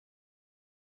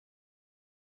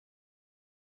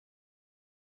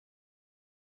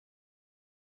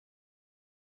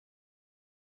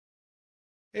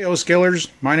Hey O-Scalers,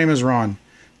 my name is Ron.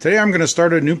 Today I'm going to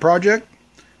start a new project.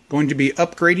 Going to be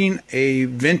upgrading a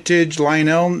vintage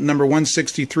Lionel number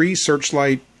 163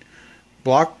 searchlight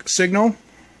block signal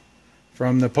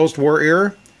from the post-war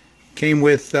era. Came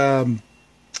with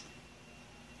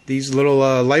these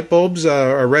little light bulbs,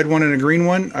 a red one and a green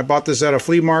one. I bought this at a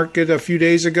flea market a few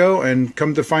days ago and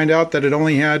come to find out that it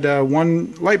only had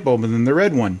one light bulb and then the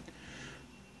red one.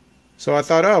 So I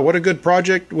thought, oh, what a good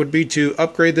project would be to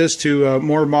upgrade this to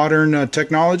more modern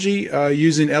technology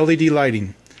using LED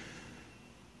lighting.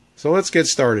 So let's get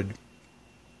started.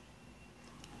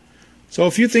 So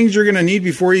a few things you're going to need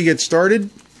before you get started.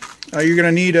 You're going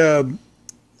to need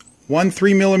one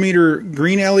 3mm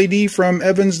green LED from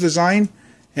Evans Design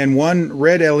and one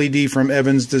red LED from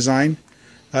Evans Design.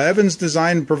 Evans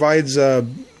Design provides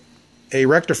a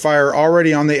rectifier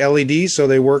already on the LED, so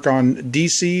they work on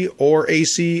DC or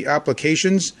AC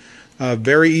applications.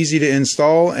 Very easy to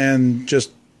install and just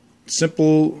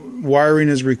simple wiring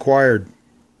is required.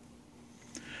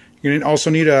 You also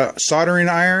need a soldering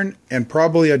iron and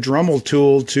probably a Dremel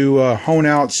tool to hone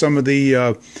out some of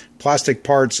the plastic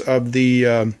parts of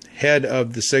the head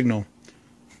of the signal.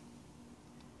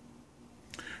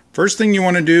 First thing you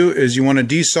want to do is you want to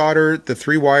desolder the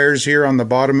 3 wires here on the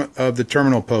bottom of the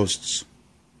terminal posts.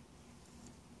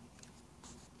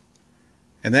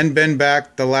 And then bend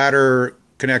back the ladder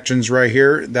connections right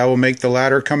here. That will make the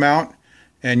ladder come out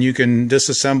and you can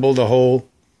disassemble the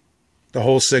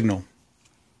whole signal.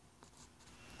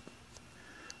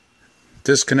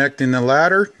 Disconnecting the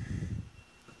ladder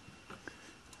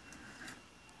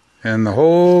and the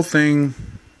whole thing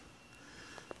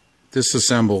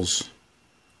disassembles.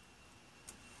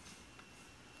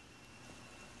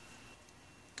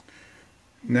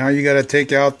 Now you got to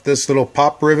take out this little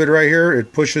pop rivet right here.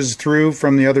 It pushes through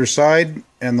from the other side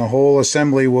and the whole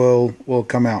assembly will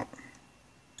come out.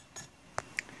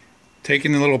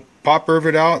 Taking the little pop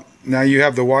rivet out, now you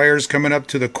have the wires coming up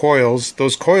to the coils.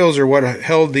 Those coils are what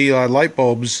held the light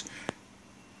bulbs.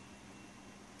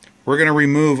 We're going to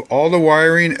remove all the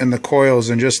wiring and the coils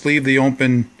and just leave the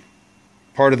open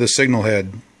part of the signal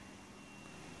head.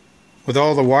 With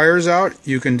all the wires out,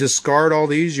 you can discard all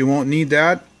these. You won't need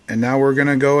that. And now we're going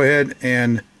to go ahead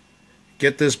and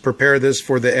prepare this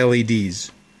for the LEDs.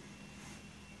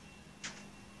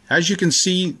 As you can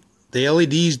see, the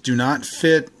LEDs do not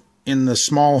fit in the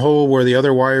small hole where the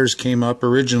other wires came up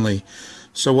originally.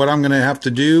 So what I'm going to have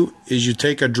to do is you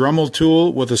take a Dremel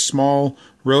tool with a small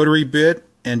rotary bit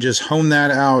and just hone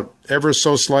that out ever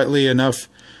so slightly enough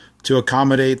to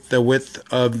accommodate the width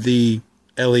of the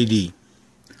LED.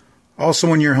 Also,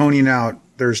 when you're honing out,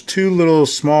 there's 2 little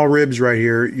small ribs right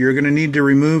here. You're going to need to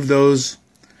remove those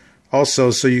also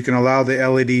so you can allow the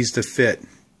LEDs to fit.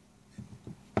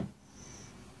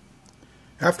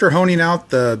 After honing out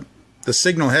the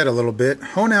signal head a little bit,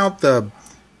 hone out the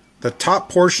top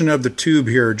portion of the tube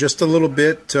here just a little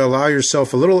bit to allow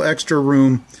yourself a little extra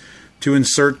room to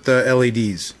insert the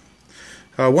LEDs.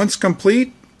 Once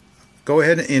complete, go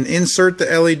ahead and insert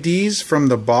the LEDs from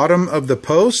the bottom of the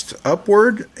post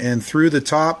upward and through the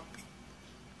top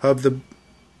of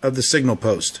the signal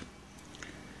post.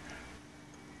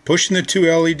 Pushing the 2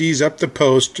 LEDs up the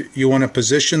post, you want to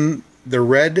position the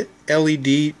red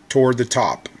LED toward the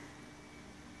top.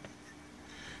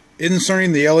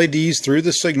 Inserting the LEDs through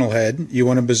the signal head, you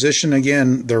want to position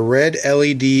again the red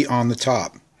LED on the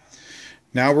top.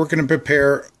 Now we're going to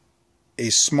prepare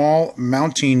a small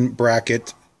mounting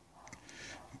bracket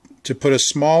to put a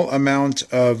small amount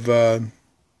of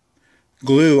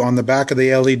glue on the back of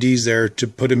the LEDs there to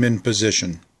put them in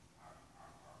position.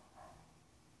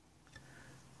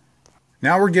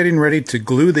 Now we're getting ready to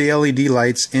glue the LED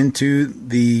lights into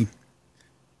the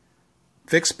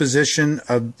fixed position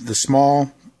of the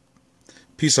small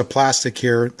piece of plastic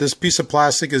here. This piece of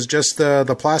plastic is just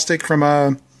the plastic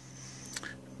from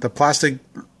the plastic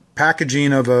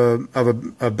packaging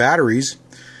of batteries.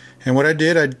 And what I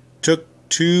did, I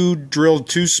drilled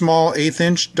 2 small 1/8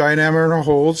 inch diameter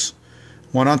holes,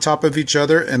 one on top of each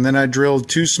other, and then I drilled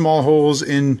 2 small holes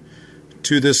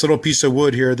into this little piece of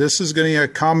wood here. This is going to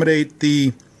accommodate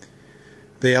the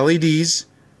LEDs,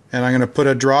 and I'm going to put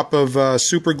a drop of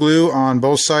super glue on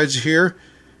both sides here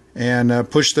and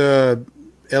push the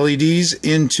LEDs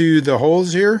into the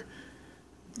holes here.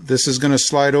 This is going to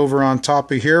slide over on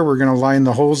top of here. We're going to line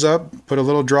the holes up, put a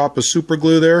little drop of super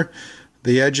glue there.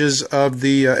 The edges of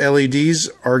the LEDs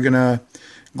are going to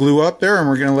glue up there, and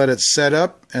we're going to let it set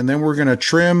up, and then we're going to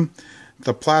trim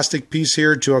the plastic piece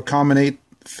here to accommodate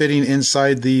fitting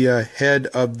inside the head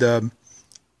of the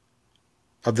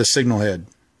signal head.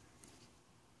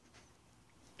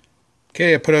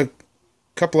 Okay, I put a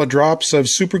couple of drops of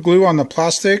super glue on the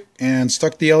plastic and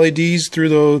stuck the LEDs through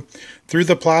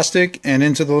the plastic and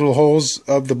into the little holes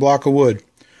of the block of wood.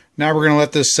 Now we're going to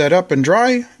let this set up and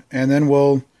dry, and then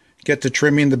we'll get to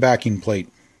trimming the backing plate.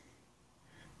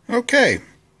 Okay,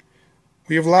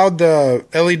 we have allowed the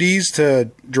LEDs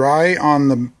to dry on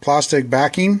the plastic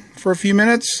backing for a few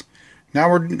minutes.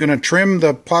 Now we're going to trim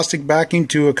the plastic backing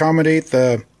to accommodate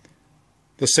the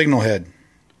signal head.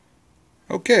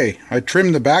 Okay, I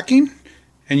trimmed the backing,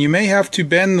 and you may have to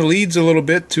bend the leads a little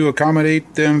bit to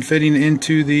accommodate them fitting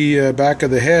into the back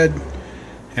of the head.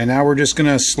 And now we're just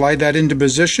going to slide that into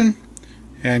position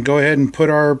and go ahead and put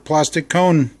our plastic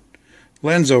cone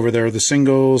lens over there, the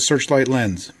single searchlight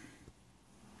lens.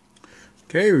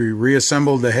 Okay, we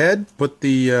reassembled the head, put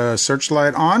the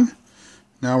searchlight on.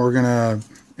 Now we're going to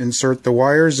insert the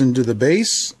wires into the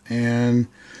base and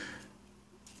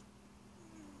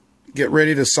get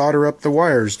ready to solder up the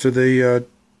wires to the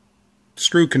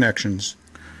screw connections.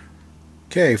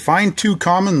 Okay, find two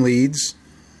common leads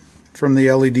from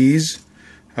the LEDs.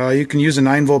 You can use a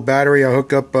 9-volt battery. I'll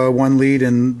hook up one lead,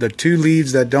 and the two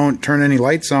leads that don't turn any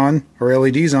lights on or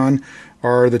LEDs on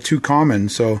are the two common.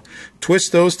 So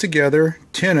twist those together,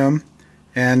 tin them,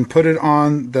 and put it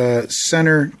on the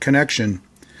center connection.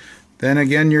 Then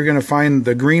again, you're going to find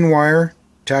the green wire,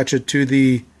 attach it to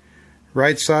the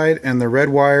right side, and the red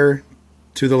wire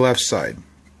to the left side.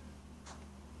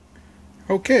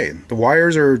 Okay, the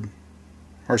wires are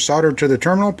soldered to the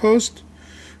terminal post.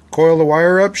 Coil the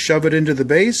wire up, shove it into the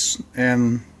base,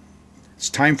 and it's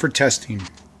time for testing.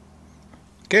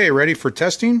 Okay, ready for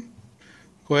testing?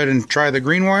 Go ahead and try the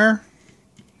green wire.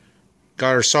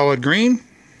 Got our solid green.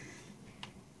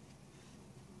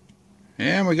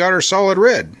 And we got our solid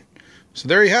red. So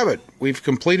there you have it. We've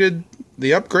completed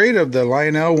the upgrade of the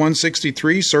Lionel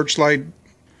 163 searchlight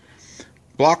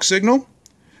block signal.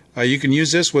 You can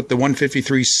use this with the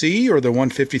 153C or the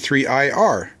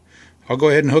 153IR. I'll go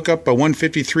ahead and hook up a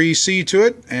 153C to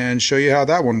it and show you how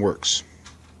that one works.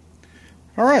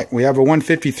 Alright, we have a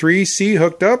 153C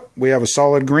hooked up. We have a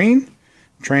solid green.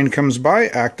 Train comes by,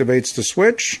 activates the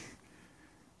switch.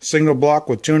 Signal block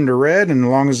will tune to red, and as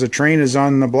long as the train is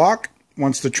on the block,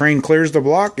 once the train clears the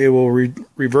block, it will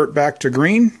revert back to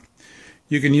green.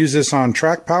 You can use this on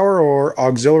track power or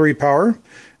auxiliary power,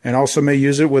 and also may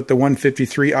use it with the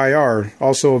 153IR,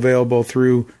 also available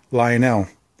through Lionel.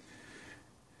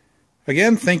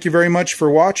 Again, thank you very much for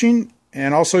watching,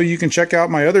 and also you can check out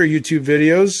my other YouTube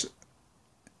videos,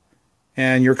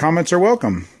 and your comments are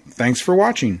welcome. Thanks for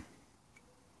watching.